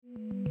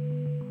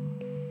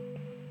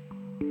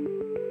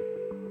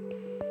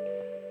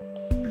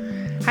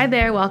Hi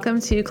there,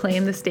 welcome to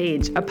Claim the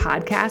Stage, a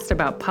podcast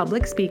about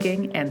public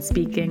speaking and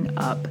speaking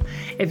up.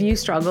 If you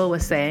struggle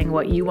with saying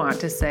what you want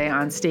to say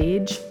on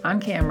stage,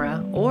 on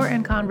camera, or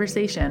in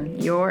conversation,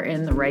 you're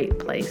in the right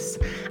place.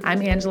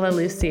 I'm Angela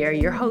Lucier,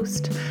 your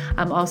host.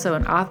 I'm also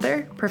an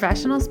author,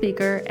 professional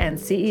speaker, and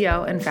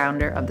CEO and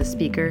founder of the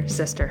Speaker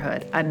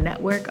Sisterhood, a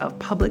network of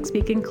public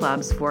speaking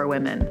clubs for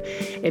women.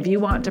 If you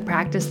want to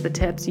practice the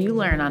tips you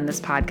learn on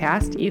this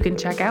podcast, you can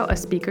check out a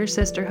Speaker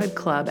Sisterhood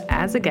club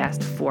as a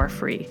guest for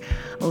free.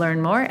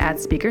 Learn more at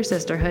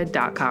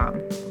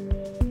speakersisterhood.com.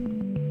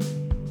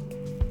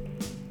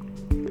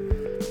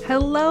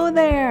 Hello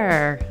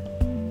there.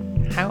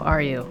 How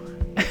are you?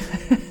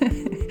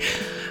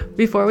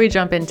 Before we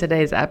jump in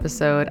today's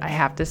episode, I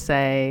have to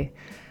say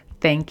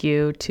thank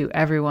you to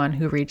everyone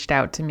who reached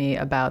out to me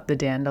about the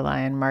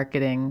Dandelion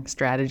marketing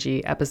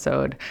strategy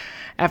episode.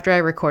 After I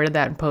recorded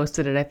that and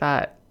posted it, I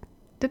thought,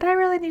 did I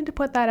really need to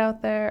put that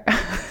out there?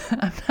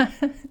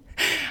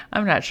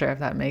 I'm not sure if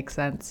that makes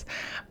sense,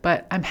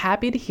 but I'm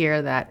happy to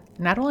hear that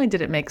not only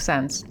did it make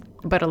sense,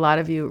 but a lot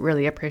of you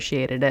really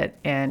appreciated it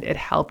and it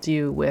helped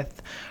you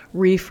with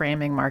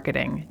reframing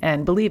marketing.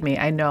 And believe me,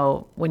 I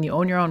know when you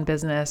own your own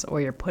business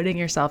or you're putting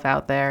yourself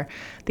out there,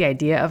 the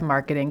idea of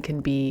marketing can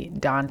be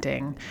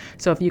daunting.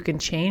 So if you can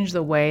change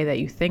the way that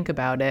you think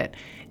about it,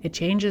 it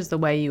changes the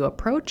way you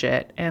approach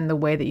it and the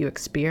way that you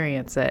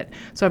experience it.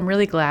 So I'm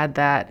really glad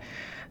that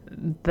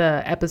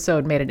the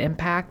episode made an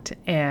impact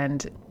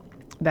and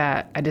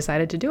that I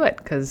decided to do it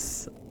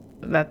because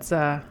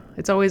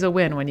it's always a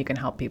win when you can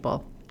help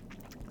people.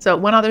 So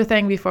one other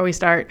thing before we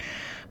start,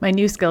 my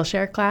new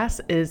Skillshare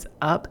class is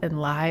up and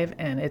live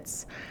and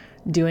it's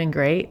doing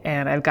great.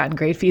 And I've gotten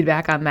great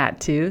feedback on that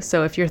too.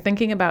 So if you're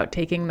thinking about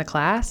taking the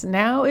class,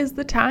 now is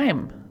the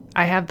time.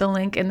 I have the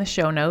link in the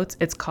show notes.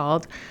 It's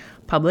called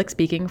Public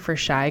Speaking for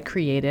Shy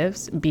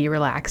Creatives, Be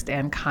Relaxed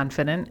and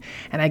Confident.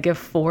 And I give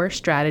 4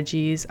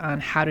 strategies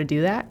on how to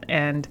do that.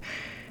 And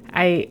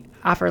I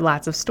offer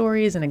lots of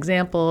stories and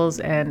examples,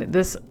 and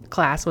this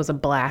class was a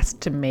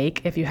blast to make.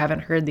 If you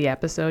haven't heard the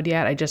episode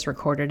yet, I just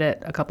recorded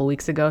it a couple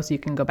weeks ago, so you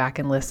can go back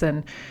and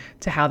listen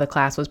to how the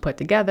class was put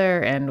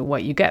together and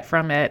what you get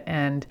from it.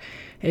 And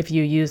if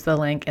you use the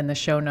link in the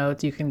show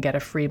notes, you can get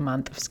a free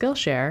month of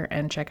Skillshare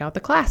and check out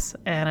the class.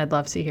 And I'd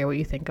love to hear what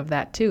you think of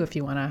that too. If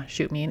you want to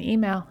shoot me an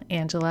email,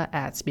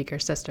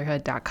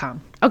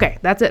 angela@speakersisterhood.com. Okay,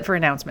 that's it for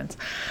announcements.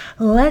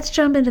 Let's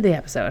jump into the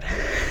episode.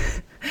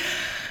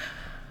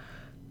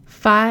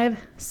 5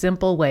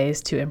 simple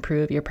ways to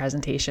improve your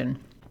presentation.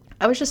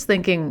 I was just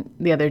thinking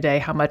the other day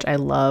how much I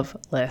love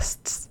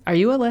lists. Are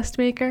you a list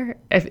maker?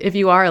 If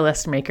you are a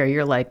list maker,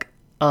 you're like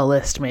a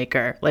list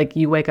maker. Like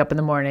you wake up in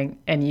the morning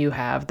and you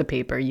have the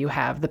paper, you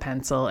have the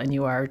pencil, and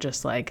you are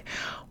just like,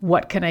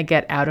 what can I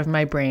get out of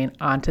my brain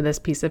onto this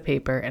piece of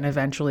paper and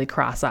eventually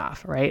cross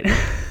off, right?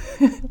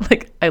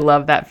 Like I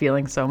love that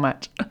feeling so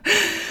much.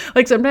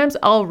 Like sometimes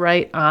I'll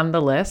write on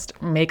the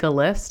list, make a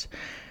list,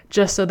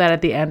 just so that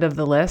at the end of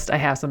the list, I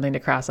have something to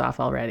cross off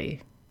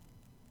already.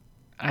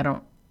 I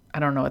don't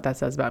know what that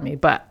says about me,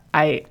 but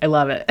I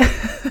love it.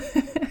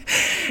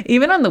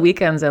 Even on the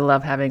weekends, I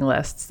love having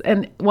lists.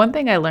 And one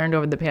thing I learned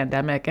over the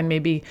pandemic, and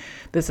maybe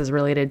this is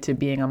related to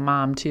being a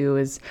mom too,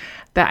 is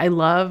that I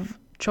love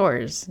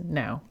chores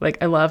now. Like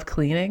I love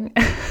cleaning.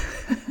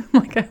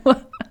 Like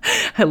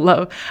I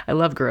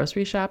love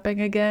grocery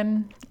shopping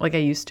again. Like I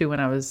used to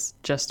when I was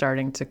just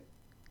starting to,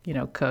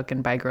 cook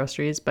and buy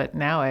groceries, but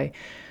now I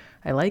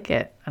like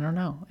it. I don't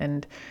know.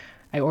 And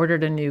I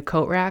ordered a new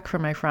coat rack for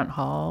my front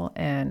hall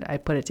and I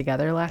put it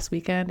together last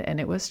weekend and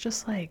it was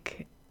just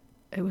like,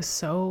 it was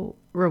so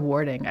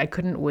rewarding. I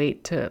couldn't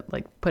wait to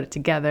put it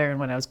together. And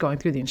when I was going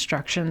through the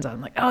instructions,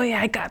 I'm like, oh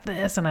yeah, I got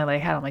this. And I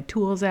had all my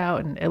tools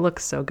out and it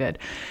looks so good.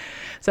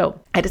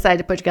 So I decided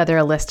to put together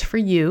a list for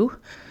you.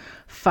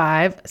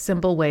 5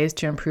 simple ways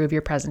to improve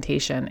your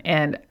presentation.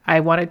 And I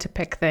wanted to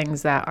pick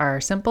things that are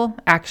simple,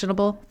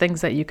 actionable,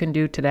 things that you can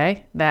do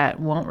today that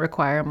won't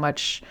require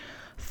much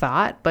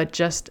thought, but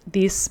just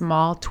these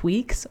small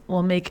tweaks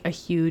will make a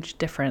huge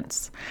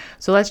difference.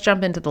 So let's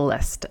jump into the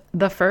list.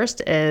 The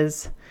first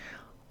is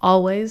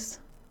always,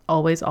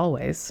 always,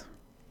 always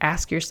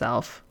ask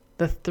yourself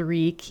the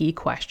 3 key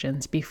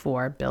questions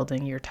before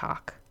building your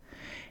talk.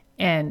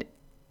 And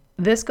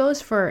this goes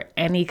for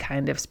any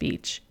kind of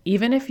speech.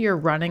 Even if you're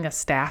running a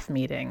staff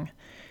meeting,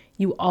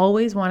 you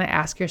always want to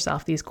ask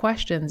yourself these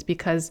questions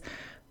because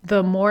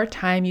the more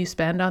time you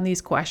spend on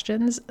these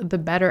questions, the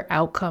better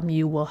outcome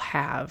you will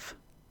have.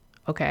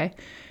 Okay?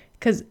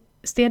 Because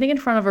standing in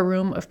front of a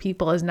room of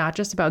people is not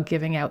just about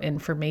giving out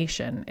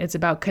information. It's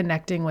about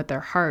connecting with their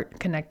heart,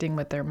 connecting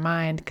with their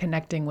mind,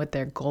 connecting with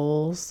their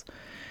goals.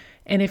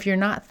 And if you're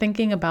not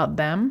thinking about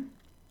them,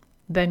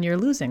 then you're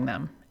losing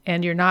them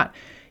and you're not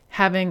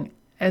having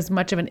as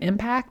much of an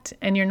impact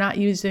and you're not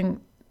using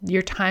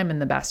your time in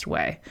the best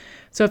way.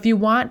 So if you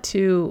want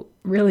to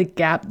really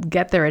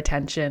get their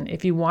attention,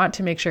 if you want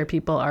to make sure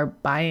people are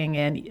buying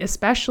in,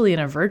 especially in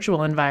a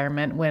virtual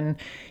environment when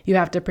you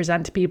have to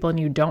present to people and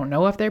you don't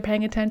know if they're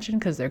paying attention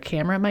because their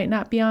camera might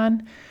not be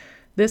on,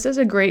 this is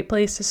a great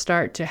place to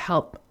start to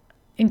help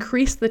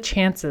increase the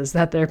chances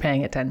that they're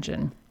paying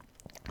attention.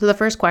 So the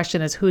first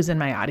question is, who's in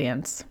my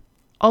audience?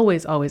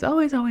 Always, always,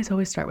 always, always,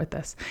 always start with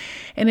this.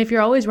 And if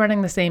you're always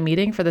running the same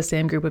meeting for the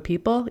same group of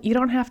people, you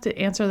don't have to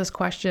answer this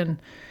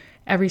question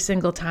every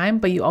single time,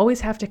 but you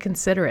always have to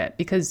consider it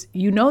because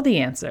you know the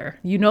answer.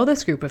 You know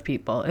this group of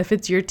people. If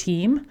it's your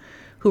team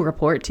who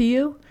report to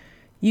you,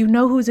 you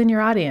know who's in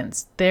your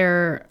audience.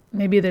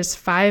 Maybe there's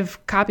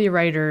 5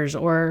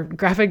 copywriters or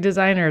graphic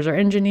designers or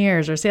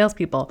engineers or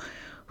salespeople.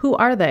 Who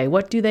are they?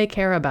 What do they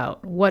care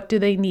about? What do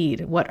they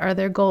need? What are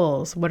their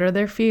goals? What are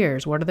their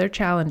fears? What are their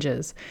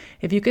challenges?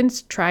 If you can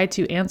try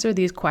to answer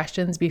these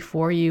questions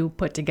before you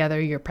put together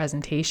your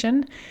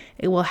presentation,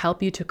 it will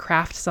help you to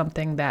craft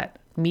something that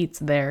meets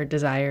their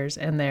desires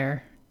and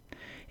their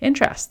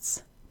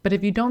interests. But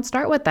if you don't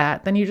start with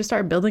that, then you just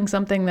start building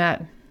something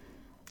that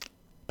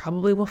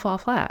probably will fall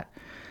flat.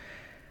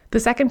 The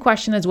second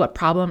question is, what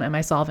problem am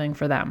I solving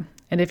for them?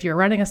 And if you're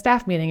running a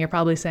staff meeting, you're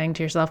probably saying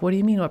to yourself, what do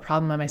you mean, what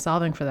problem am I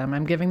solving for them?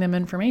 I'm giving them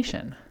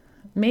information.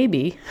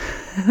 Maybe.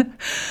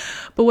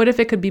 But what if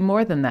it could be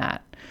more than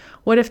that?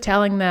 What if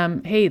telling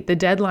them, hey, the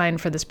deadline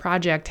for this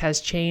project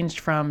has changed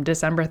from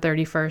December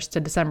 31st to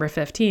December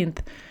 15th.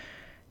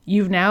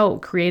 You've now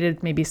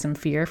created maybe some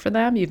fear for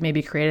them. You've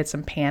maybe created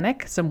some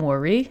panic, some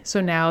worry. So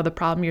now the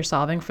problem you're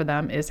solving for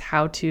them is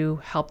how to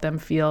help them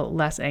feel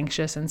less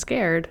anxious and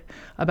scared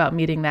about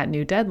meeting that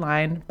new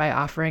deadline by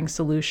offering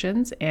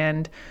solutions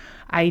and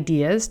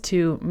ideas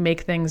to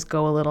make things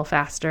go a little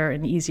faster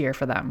and easier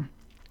for them.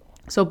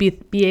 So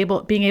being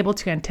able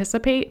to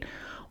anticipate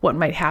what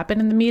might happen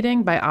in the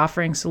meeting by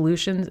offering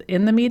solutions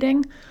in the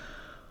meeting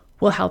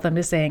will help them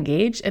to stay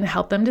engaged and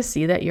help them to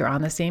see that you're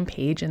on the same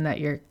page and that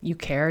you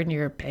care and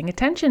you're paying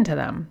attention to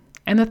them.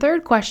 And the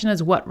third question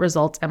is, what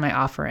results am I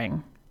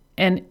offering?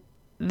 And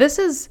this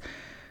is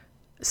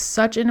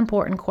such an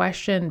important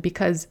question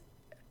because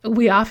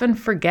we often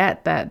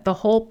forget that the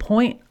whole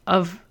point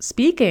of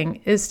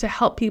speaking is to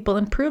help people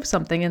improve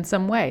something in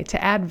some way,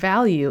 to add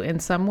value in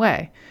some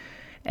way.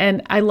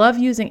 And I love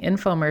using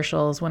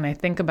infomercials when I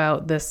think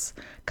about this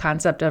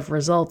concept of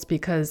results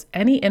because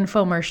any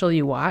infomercial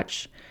you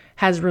watch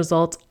has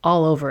results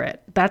all over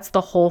it. That's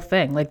the whole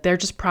thing. Like they're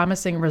just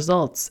promising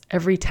results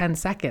every 10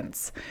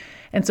 seconds.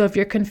 And so if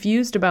you're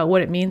confused about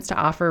what it means to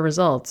offer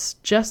results,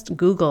 just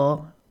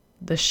Google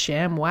the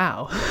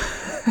ShamWow.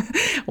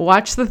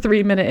 Watch the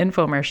 3-minute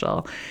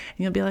infomercial and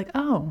you'll be like,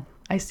 oh,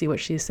 I see what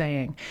she's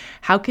saying.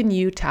 How can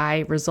you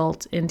tie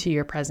results into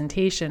your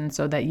presentation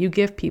so that you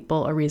give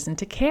people a reason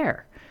to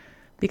care?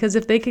 Because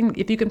if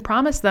you can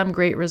promise them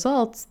great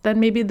results, then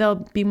maybe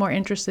they'll be more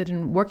interested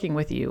in working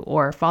with you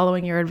or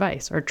following your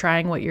advice or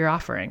trying what you're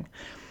offering.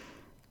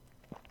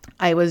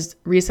 I was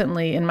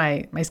recently in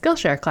my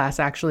Skillshare class,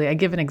 actually, I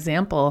give an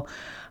example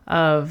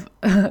of,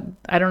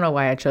 I don't know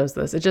why I chose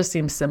this. It just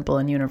seems simple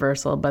and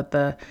universal, but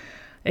the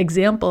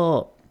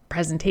example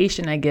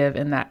presentation I give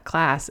in that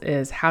class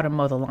is how to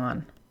mow the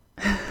lawn.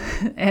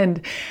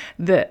 And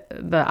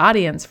the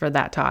audience for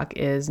that talk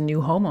is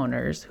new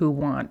homeowners who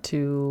want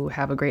to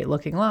have a great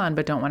looking lawn,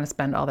 but don't want to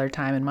spend all their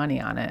time and money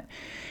on it.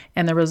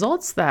 And the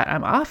results that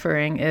I'm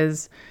offering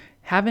is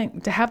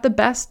having to have the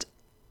best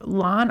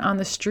lawn on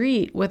the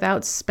street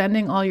without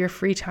spending all your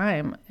free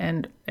time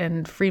and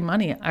free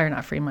money, or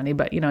not free money,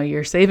 but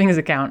your savings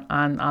account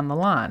on the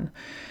lawn.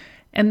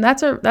 And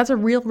that's a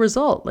real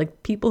result.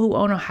 Like people who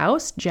own a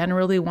house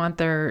generally want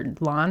their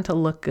lawn to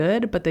look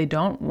good, but they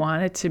don't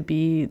want it to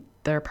be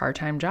their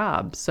part-time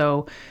job.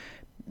 So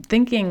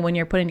thinking when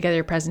you're putting together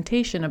your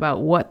presentation about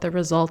what the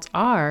results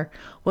are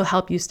will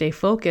help you stay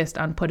focused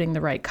on putting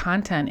the right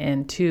content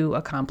in to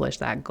accomplish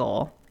that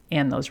goal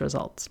and those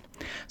results.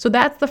 So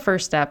that's the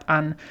first step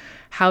on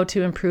how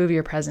to improve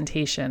your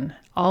presentation.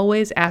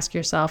 Always ask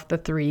yourself the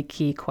 3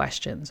 key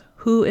questions.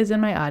 Who is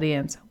in my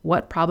audience?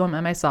 What problem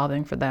am I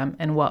solving for them?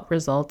 And what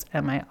results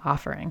am I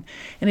offering?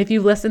 And if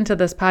you've listened to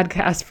this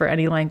podcast for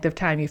any length of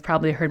time, you've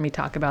probably heard me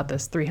talk about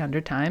this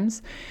 300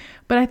 times.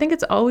 But I think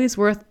it's always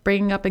worth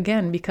bringing up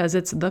again because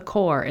it's the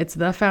core, it's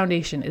the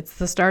foundation, it's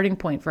the starting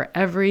point for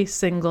every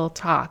single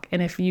talk.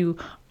 And if you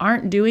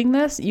aren't doing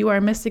this, you are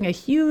missing a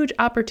huge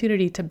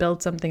opportunity to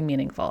build something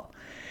meaningful.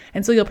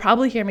 And so you'll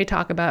probably hear me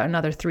talk about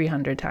another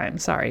 300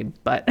 times. Sorry,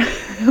 but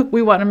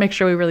we want to make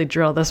sure we really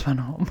drill this one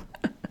home.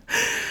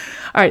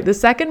 All right, the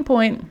second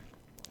point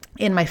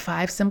in my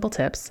 5 simple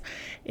tips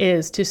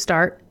is to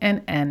start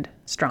and end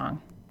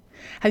strong.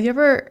 Have you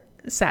ever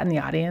sat in the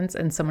audience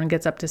and someone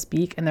gets up to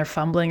speak and they're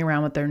fumbling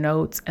around with their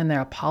notes and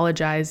they're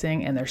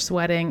apologizing and they're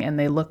sweating and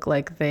they look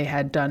like they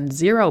had done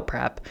 0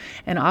 prep?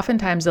 And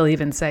oftentimes they'll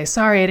even say,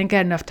 sorry, I didn't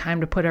get enough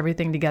time to put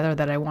everything together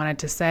that I wanted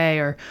to say,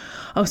 or,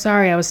 oh,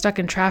 sorry, I was stuck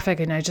in traffic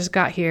and I just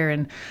got here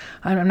and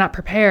I'm not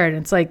prepared.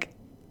 And it's like,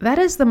 that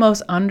is the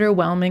most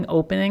underwhelming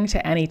opening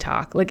to any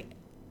talk. Like,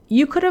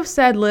 you could have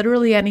said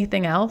literally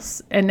anything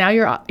else, and now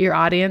your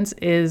audience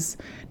is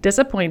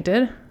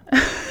disappointed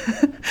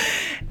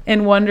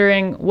and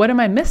wondering, what am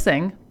I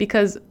missing?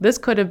 Because this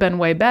could have been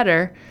way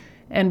better,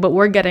 but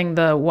we're getting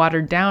the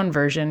watered down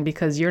version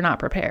because you're not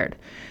prepared.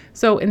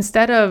 So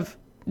instead of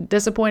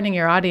disappointing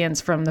your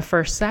audience from the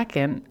first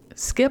second,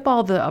 skip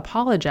all the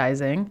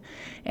apologizing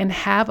and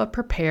have a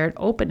prepared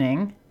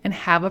opening and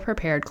have a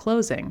prepared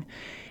closing.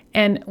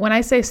 And when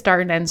I say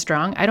start and end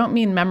strong, I don't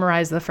mean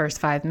memorize the first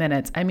 5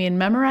 minutes. I mean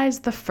memorize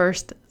the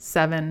first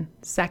 7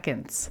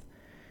 seconds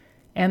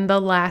and the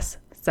last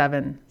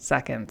 7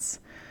 seconds.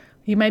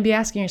 You might be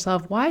asking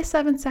yourself, why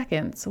 7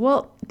 seconds?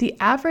 Well, the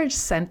average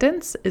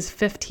sentence is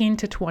 15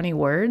 to 20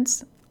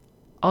 words,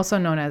 also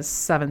known as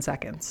 7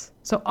 seconds.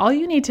 So all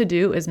you need to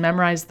do is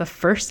memorize the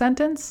first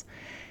sentence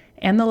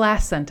and the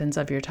last sentence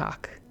of your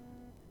talk.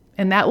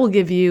 And that will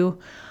give you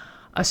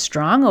a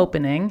strong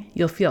opening.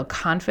 You'll feel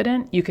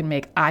confident. You can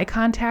make eye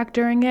contact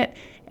during it,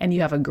 and you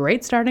have a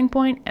great starting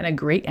point and a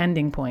great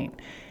ending point.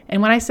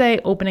 And when I say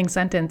opening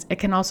sentence, it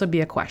can also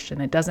be a question.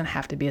 It doesn't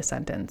have to be a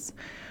sentence.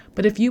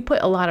 But if you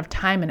put a lot of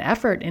time and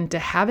effort into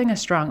having a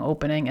strong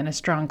opening and a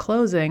strong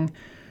closing,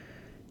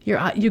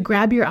 you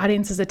grab your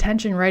audience's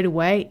attention right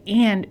away,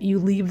 and you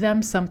leave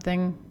them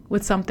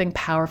with something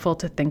powerful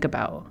to think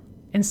about.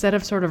 Instead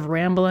of sort of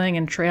rambling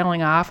and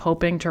trailing off,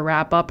 hoping to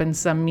wrap up in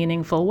some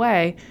meaningful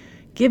way,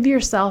 give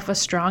yourself a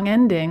strong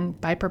ending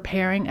by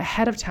preparing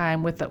ahead of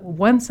time with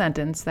one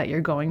sentence that you're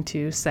going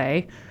to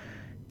say,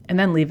 and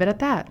then leave it at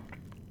that.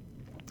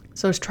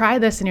 So try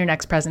this in your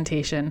next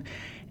presentation,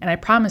 and I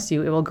promise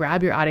you it will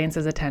grab your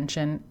audience's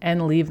attention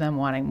and leave them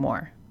wanting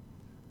more.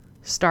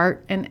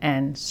 Start and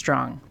end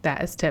strong.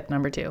 That is tip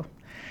number 2.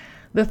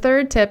 The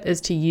third tip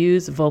is to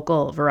use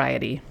vocal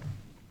variety.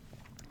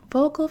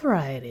 Vocal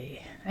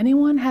variety.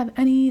 Anyone have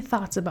any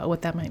thoughts about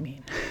what that might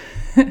mean?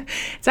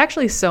 It's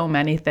actually so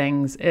many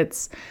things.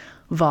 It's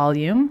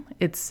volume,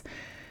 it's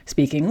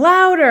speaking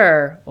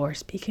louder or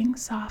speaking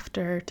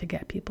softer to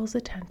get people's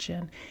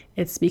attention.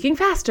 It's speaking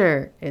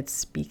faster, it's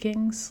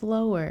speaking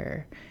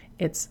slower.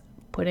 It's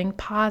putting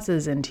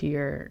pauses into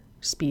your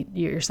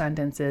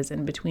sentences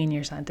in between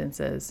your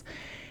sentences.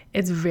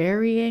 It's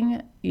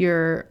varying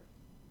your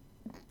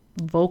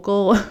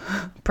vocal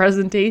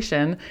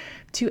presentation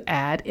to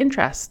add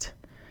interest.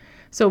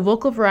 So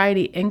vocal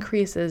variety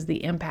increases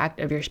the impact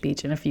of your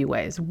speech in a few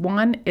ways.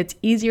 One, it's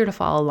easier to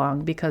follow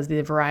along because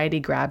the variety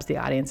grabs the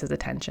audience's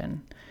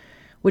attention,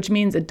 which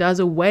means it does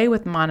away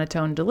with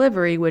monotone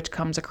delivery, which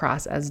comes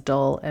across as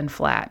dull and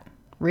flat.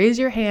 Raise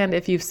your hand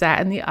if you've sat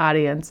in the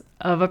audience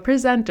of a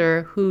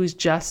presenter who's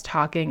just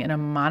talking in a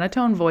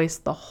monotone voice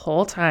the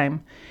whole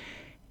time,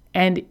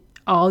 and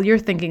all you're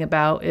thinking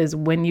about is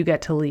when you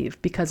get to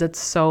leave because it's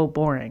so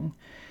boring.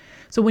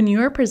 So when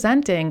you're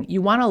presenting,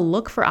 you want to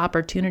look for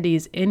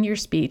opportunities in your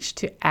speech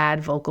to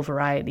add vocal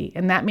variety.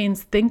 And that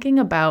means thinking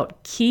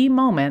about key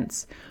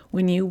moments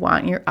when you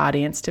want your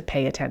audience to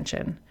pay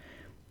attention.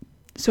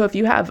 So if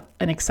you have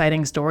an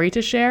exciting story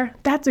to share,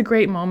 that's a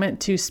great moment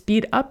to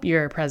speed up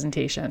your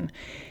presentation.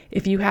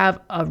 If you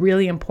have a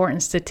really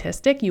important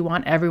statistic you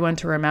want everyone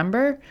to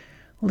remember,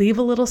 leave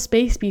a little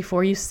space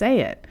before you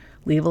say it.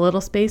 Leave a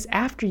little space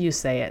after you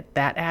say it.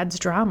 That adds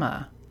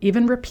drama.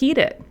 Even repeat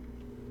it.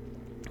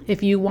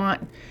 If you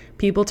want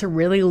people to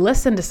really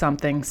listen to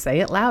something, say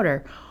it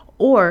louder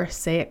or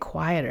say it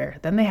quieter.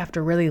 Then they have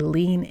to really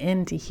lean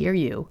in to hear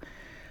you.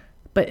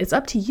 But it's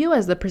up to you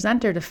as the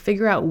presenter to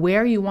figure out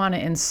where you want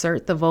to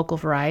insert the vocal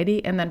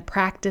variety and then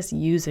practice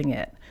using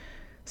it.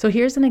 So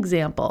here's an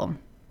example.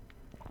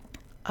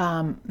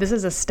 This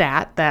is a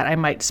stat that I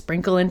might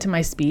sprinkle into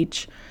my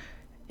speech,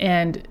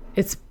 and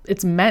it's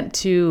meant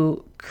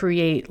to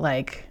create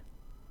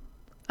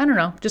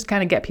just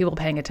kind of get people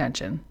paying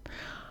attention.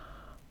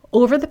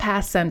 Over the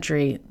past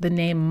century, the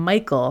name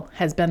Michael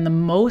has been the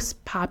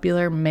most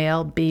popular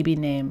male baby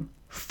name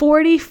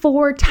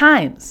 44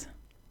 times.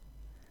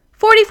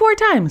 44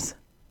 times.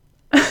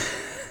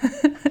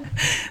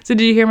 So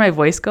did you hear my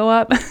voice go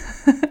up?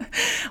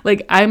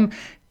 I'm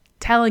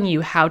telling you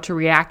how to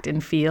react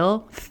and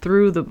feel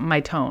through my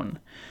tone.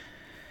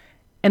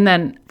 And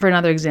then for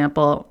another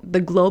example, the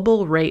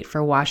global rate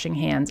for washing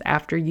hands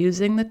after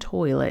using the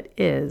toilet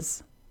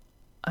is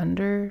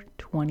under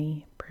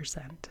 20%.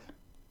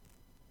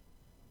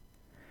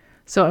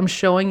 So I'm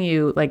showing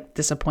you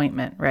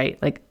disappointment, right?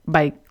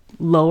 By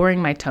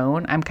lowering my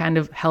tone, I'm kind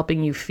of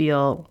helping you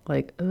feel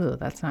oh,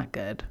 that's not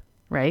good,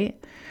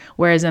 right?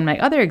 Whereas in my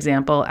other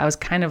example, I was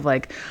kind of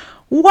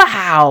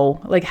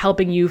wow,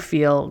 helping you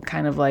feel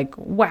kind of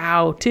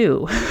wow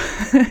too.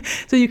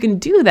 So you can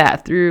do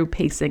that through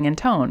pacing and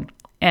tone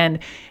and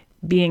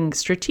being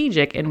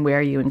strategic in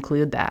where you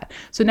include that.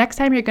 So next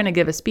time you're going to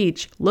give a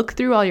speech, look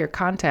through all your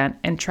content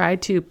and try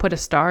to put a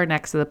star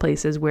next to the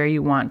places where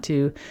you want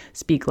to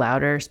speak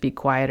louder, speak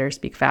quieter,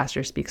 speak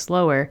faster, speak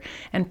slower,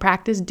 and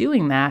practice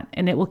doing that,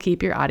 and it will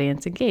keep your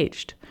audience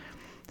engaged.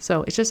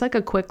 So it's just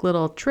a quick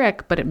little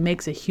trick, but it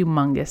makes a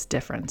humongous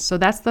difference. So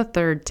that's the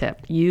third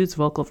tip, use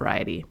vocal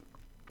variety.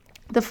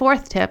 The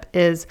fourth tip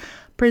is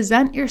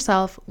present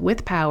yourself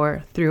with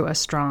power through a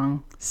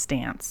strong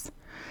stance.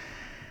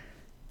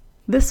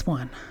 This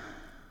one,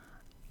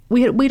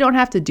 we don't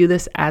have to do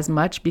this as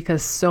much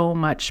because so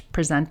much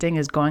presenting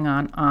is going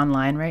on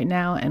online right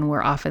now, and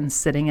we're often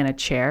sitting in a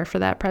chair for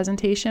that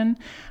presentation.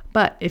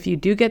 But if you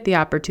do get the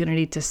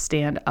opportunity to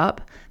stand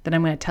up, then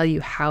I'm going to tell you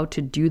how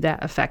to do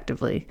that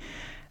effectively.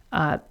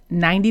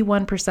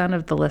 91%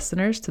 of the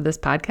listeners to this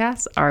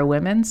podcast are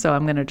women, so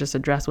I'm going to just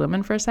address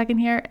women for a second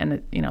here.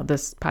 And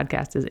this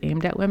podcast is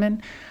aimed at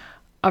women.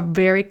 A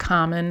very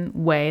common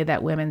way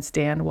that women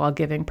stand while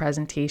giving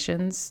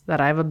presentations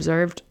that I've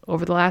observed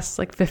over the last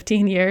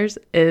 15 years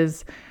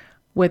is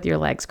with your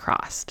legs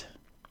crossed.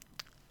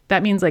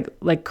 That means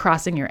like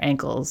crossing your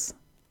ankles.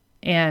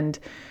 And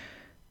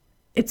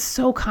it's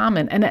so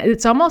common. And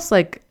it's almost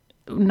like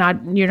you're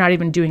not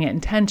even doing it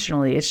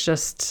intentionally. It's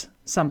just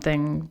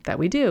something that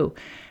we do.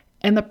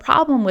 And the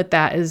problem with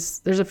that is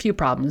there's a few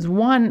problems.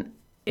 One,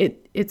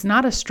 it's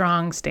not a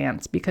strong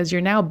stance because you're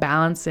now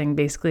balancing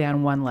basically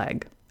on one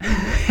leg.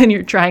 And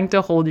you're trying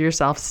to hold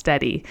yourself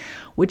steady,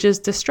 which is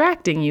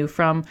distracting you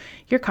from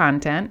your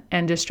content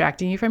and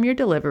distracting you from your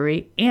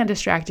delivery and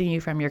distracting you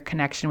from your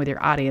connection with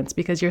your audience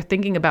because you're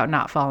thinking about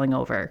not falling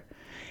over.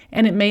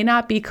 And it may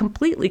not be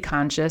completely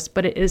conscious,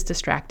 but it is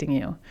distracting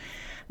you.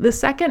 The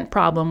second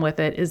problem with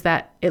it is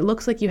that it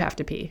looks like you have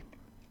to pee.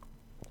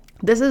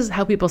 This is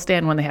how people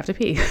stand when they have to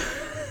pee,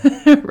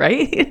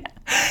 right?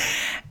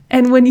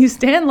 And when you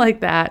stand like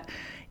that,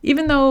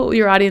 even though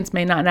your audience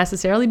may not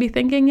necessarily be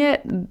thinking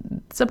it,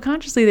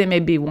 subconsciously they may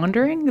be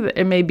wondering.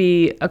 It may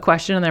be a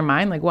question in their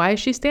mind, like, why is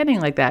she standing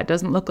like that? It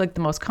doesn't look like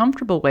the most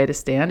comfortable way to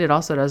stand. It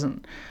also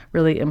doesn't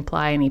really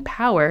imply any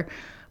power,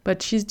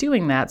 but she's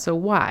doing that, so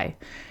why?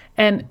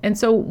 And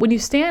so when you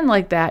stand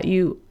like that,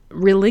 you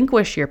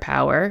relinquish your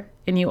power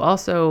and you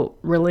also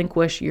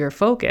relinquish your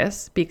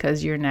focus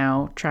because you're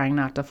now trying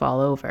not to fall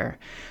over.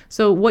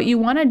 So what you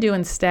want to do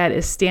instead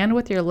is stand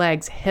with your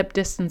legs hip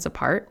distance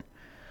apart,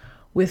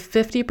 with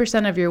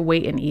 50% of your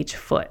weight in each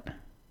foot.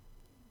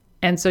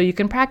 And so you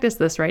can practice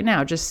this right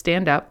now. Just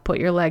stand up, put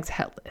your legs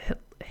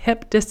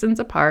hip distance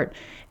apart,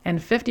 and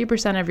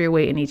 50% of your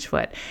weight in each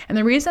foot. And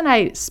the reason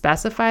I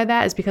specify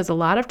that is because a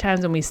lot of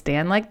times when we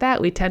stand like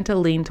that, we tend to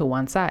lean to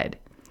one side.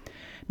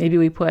 Maybe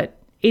we put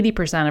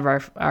 80%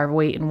 of our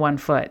weight in one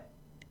foot.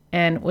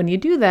 And when you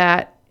do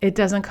that, it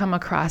doesn't come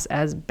across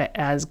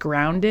as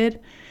grounded.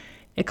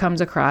 It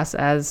comes across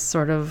as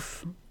sort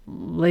of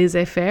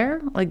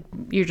laissez-faire, like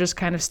you're just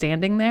kind of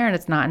standing there and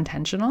it's not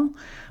intentional.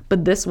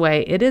 But this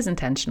way it is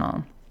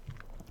intentional.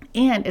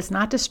 And it's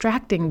not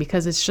distracting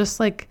because it's just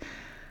like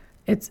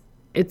it's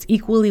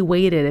equally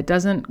weighted. It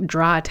doesn't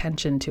draw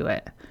attention to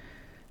it.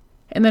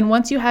 And then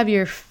once you have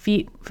your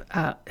feet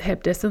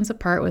hip distance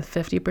apart with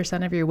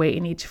 50% of your weight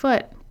in each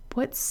foot,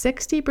 put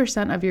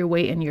 60% of your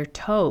weight in your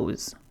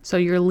toes. So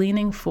you're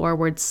leaning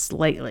forward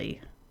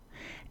slightly.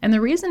 And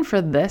the reason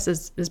for this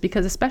is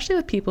because especially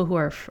with people who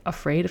are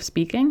afraid of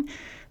speaking,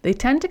 they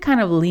tend to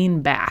kind of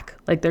lean back,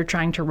 like they're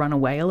trying to run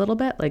away a little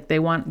bit, like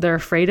they're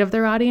afraid of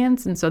their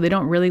audience, and so they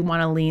don't really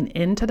want to lean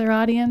into their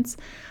audience.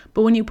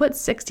 But when you put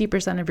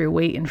 60% of your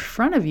weight in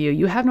front of you,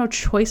 you have no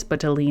choice but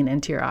to lean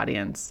into your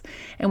audience.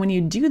 And when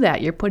you do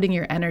that, you're putting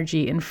your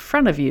energy in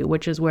front of you,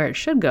 which is where it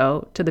should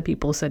go, to the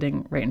people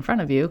sitting right in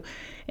front of you,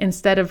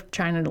 instead of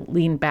trying to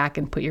lean back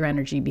and put your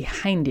energy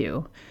behind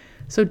you.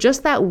 So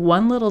just that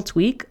one little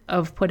tweak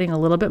of putting a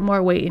little bit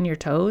more weight in your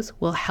toes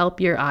will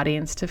help your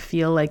audience to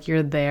feel like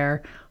you're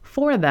there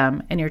for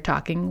them and you're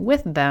talking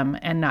with them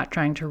and not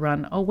trying to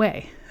run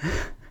away.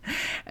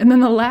 And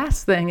then the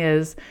last thing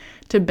is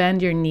to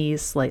bend your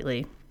knees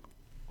slightly.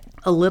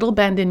 A little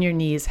bend in your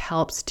knees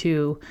helps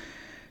to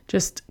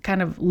just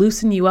kind of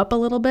loosen you up a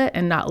little bit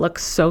and not look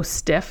so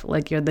stiff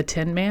like you're the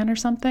Tin Man or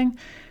something.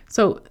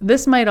 So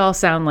this might all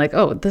sound like,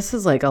 oh, this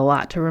is like a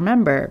lot to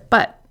remember,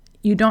 but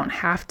you don't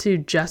have to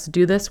just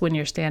do this when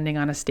you're standing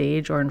on a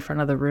stage or in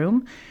front of the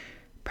room.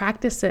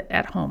 Practice it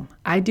at home.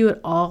 I do it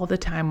all the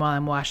time while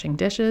I'm washing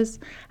dishes.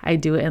 I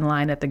do it in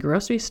line at the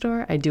grocery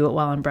store. I do it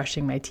while I'm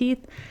brushing my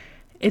teeth.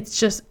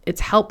 It's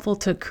helpful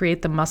to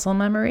create the muscle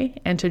memory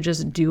and to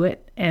just do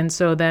it. And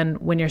so then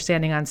when you're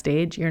standing on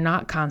stage, you're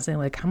not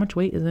constantly like, how much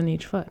weight is in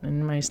each foot?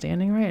 And am I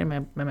standing right? Am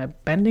I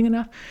bending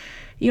enough?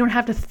 You don't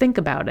have to think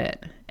about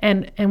it.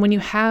 And when you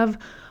have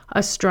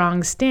a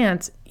strong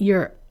stance,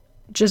 you're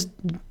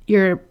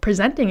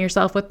presenting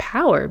yourself with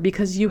power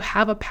because you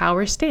have a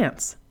power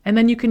stance. And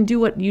then you can do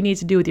what you need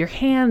to do with your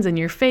hands and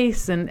your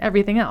face and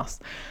everything else.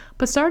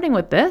 But starting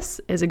with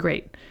this is a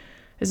great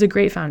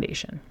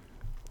foundation.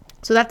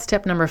 So that's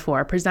tip number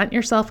 4. Present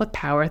yourself with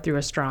power through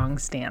a strong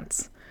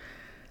stance.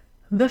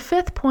 The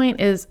 5th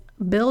point is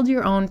build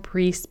your own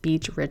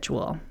pre-speech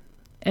ritual.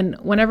 And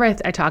whenever I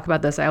talk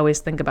about this, I always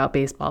think about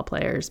baseball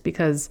players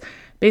because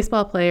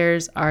baseball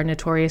players are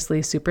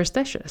notoriously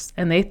superstitious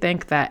and they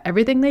think that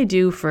everything they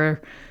do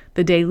for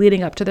the day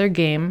leading up to their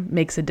game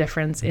makes a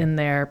difference in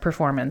their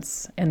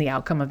performance and the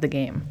outcome of the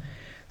game.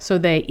 So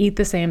they eat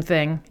the same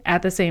thing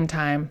at the same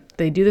time,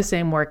 they do the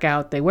same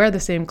workout, they wear the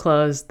same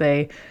clothes,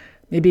 they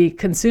maybe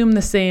consume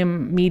the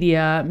same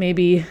media,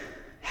 maybe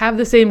have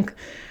the same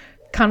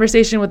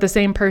conversation with the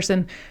same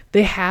person,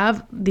 they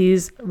have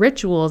these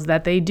rituals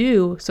that they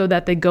do so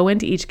that they go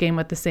into each game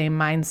with the same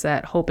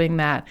mindset, hoping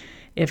that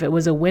if it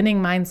was a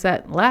winning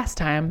mindset last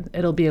time,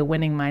 it'll be a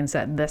winning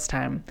mindset this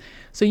time.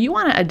 So you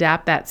want to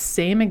adapt that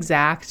same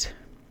exact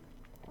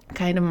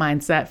kind of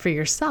mindset for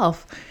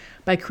yourself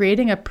by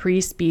creating a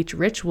pre-speech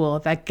ritual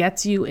that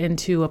gets you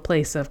into a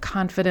place of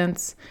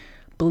confidence,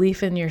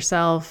 belief in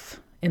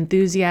yourself,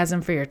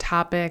 enthusiasm for your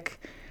topic,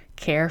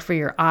 care for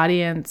your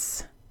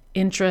audience,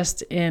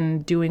 interest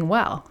in doing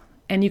well.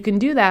 And you can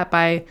do that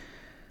by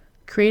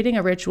creating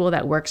a ritual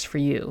that works for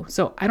you.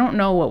 So I don't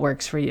know what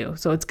works for you.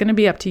 So it's going to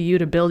be up to you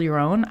to build your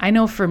own. I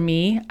know for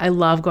me, I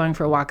love going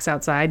for walks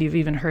outside. You've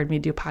even heard me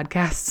do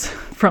podcasts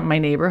from my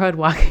neighborhood,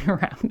 walking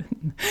around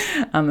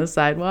on the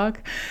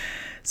sidewalk.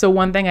 So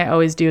one thing I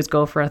always do is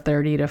go for a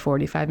 30 to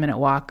 45 minute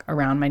walk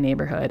around my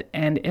neighborhood.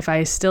 And if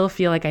I still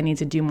feel like I need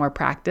to do more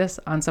practice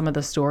on some of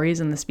the stories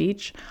in the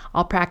speech,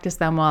 I'll practice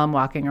them while I'm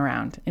walking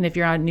around. And if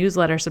you're a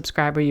newsletter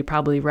subscriber, you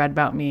probably read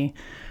about me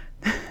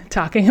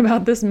talking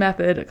about this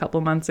method a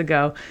couple months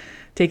ago,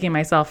 taking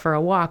myself for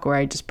a walk where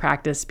I just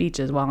practice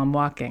speeches while I'm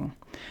walking.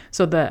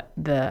 So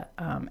the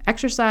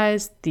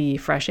exercise, the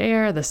fresh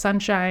air, the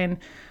sunshine,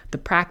 the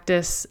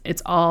practice,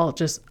 it's all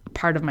just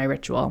part of my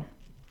ritual.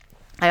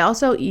 I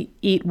also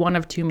eat one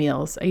of two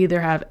meals. I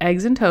either have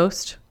eggs and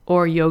toast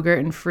or yogurt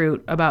and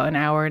fruit about an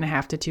hour and a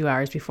half to 2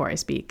 hours before I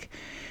speak.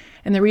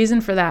 And the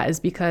reason for that is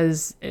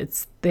because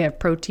they have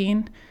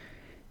protein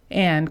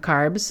and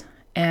carbs,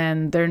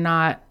 and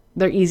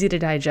they're easy to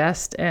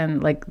digest,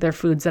 and like they're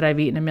foods that I've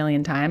eaten a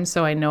million times.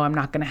 So I know I'm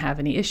not going to have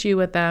any issue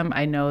with them.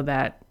 I know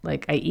that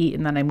like I eat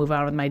and then I move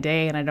on with my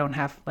day, and I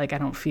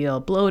don't feel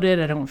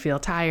bloated. I don't feel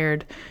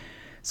tired.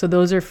 So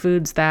those are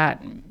foods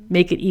that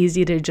make it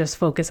easy to just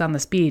focus on the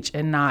speech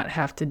and not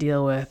have to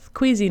deal with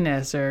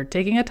queasiness or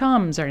taking a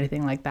Tums or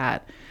anything like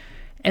that.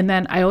 And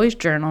then I always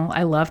journal.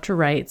 I love to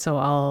write, so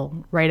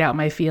I'll write out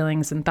my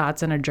feelings and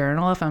thoughts in a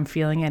journal if I'm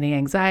feeling any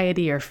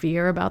anxiety or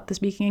fear about the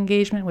speaking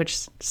engagement, which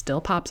still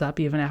pops up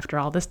even after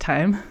all this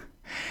time.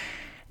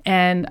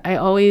 And I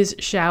always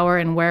shower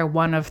and wear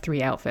one of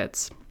 3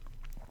 outfits.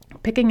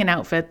 Picking an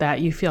outfit that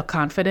you feel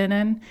confident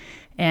in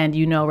and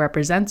you know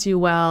represents you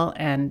well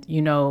and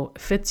you know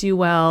fits you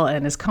well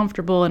and is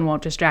comfortable and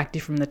won't distract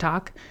you from the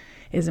talk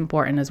is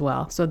important as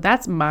well. So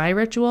that's my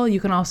ritual. You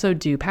can also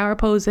do power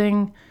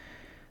posing,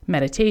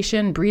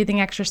 meditation,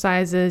 breathing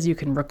exercises. You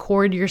can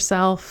record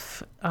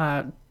yourself,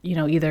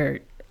 either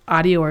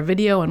audio or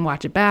video and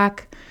watch it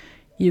back.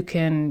 You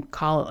can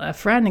call a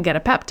friend and get a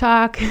pep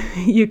talk.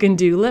 You can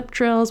do lip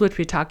trills, which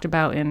we talked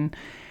about in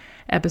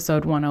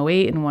episode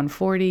 108 and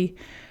 140.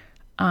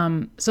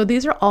 So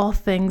these are all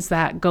things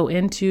that go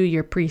into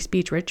your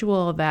pre-speech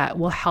ritual that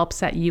will help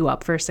set you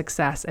up for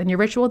success. And your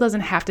ritual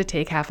doesn't have to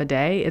take half a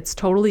day. It's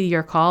totally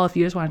your call. If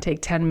you just want to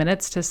take 10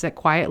 minutes to sit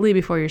quietly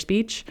before your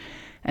speech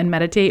and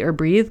meditate or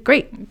breathe,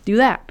 great, do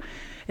that.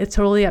 It's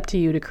totally up to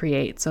you to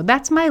create. So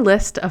that's my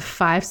list of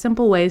 5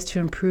 simple ways to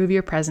improve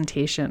your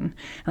presentation.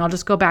 And I'll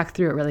just go back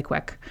through it really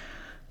quick.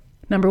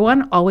 Number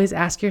 1, always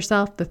ask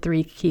yourself the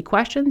 3 key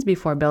questions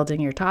before building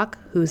your talk.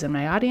 Who's in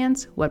my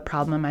audience? What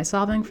problem am I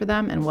solving for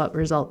them? And what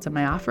results am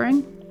I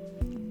offering?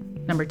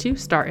 Number 2,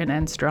 start and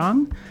end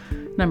strong.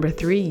 Number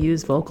 3,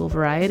 use vocal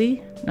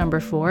variety. Number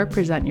 4,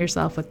 present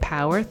yourself with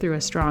power through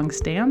a strong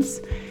stance.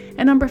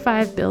 And number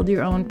 5, build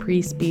your own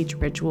pre-speech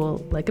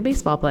ritual like a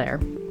baseball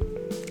player.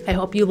 I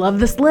hope you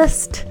love this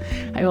list.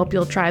 I hope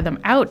you'll try them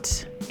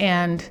out.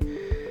 And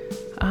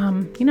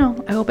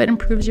I hope it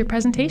improves your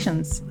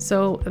presentations.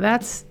 So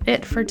that's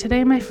it for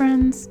today, my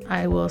friends.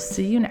 I will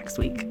see you next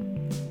week.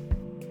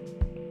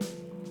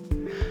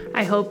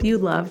 I hope you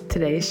loved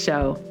today's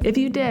show. If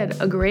you did,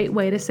 a great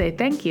way to say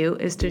thank you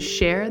is to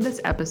share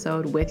this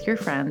episode with your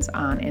friends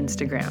on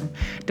Instagram.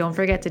 Don't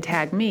forget to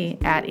tag me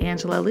at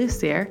Angela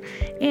Lucier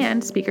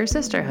and Speaker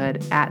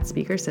Sisterhood at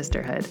Speaker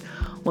Sisterhood.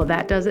 Well,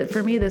 that does it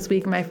for me this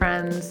week, my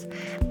friends.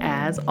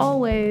 As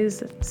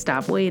always,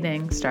 stop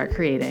waiting, start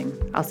creating.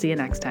 I'll see you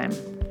next time.